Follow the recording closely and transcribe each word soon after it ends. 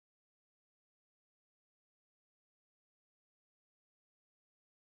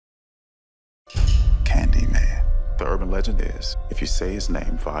The urban legend is, if you say his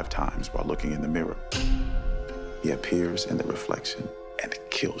name 5 times while looking in the mirror, he appears in the reflection and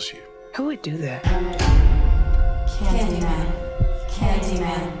kills you. Who would do that? Candyman.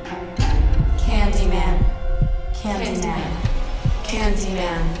 Candyman. Candyman. Candyman.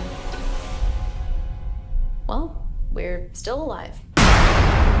 Candyman. Well, we're still alive.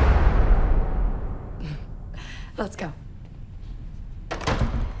 Let's go.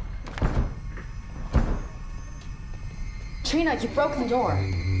 Trina, you broke the door.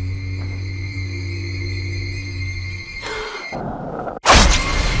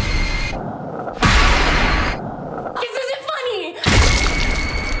 This isn't funny!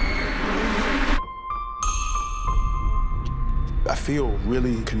 I feel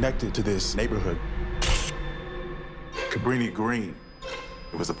really connected to this neighborhood. Cabrini Green.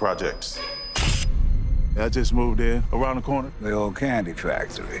 It was the projects. I just moved in, around the corner. The old candy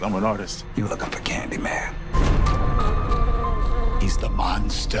factory. I'm an artist. You looking for Candyman? He's the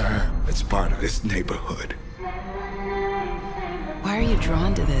monster that's part of this neighborhood. Why are you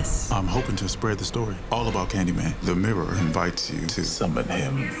drawn to this? I'm hoping to spread the story, all about Candyman. The mirror invites you to summon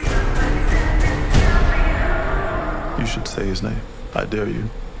him. You should say his name. I dare you.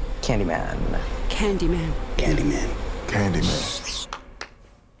 Candyman. Candyman. Candyman.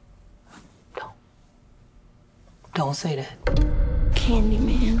 Don't say that.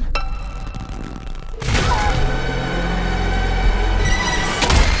 Candyman.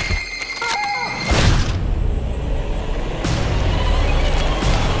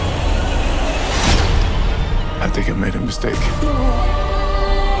 I think I made a mistake.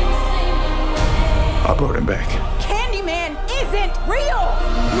 I brought him back. Candyman isn't real!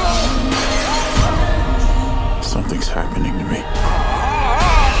 Something's happening to me.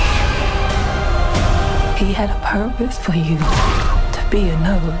 He had a purpose for you. To be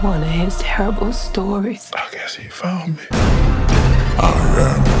another one of his terrible stories. I guess he found me. I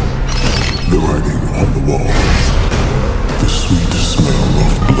am the writing on the wall. The sweet smell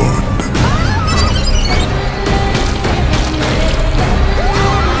of blood.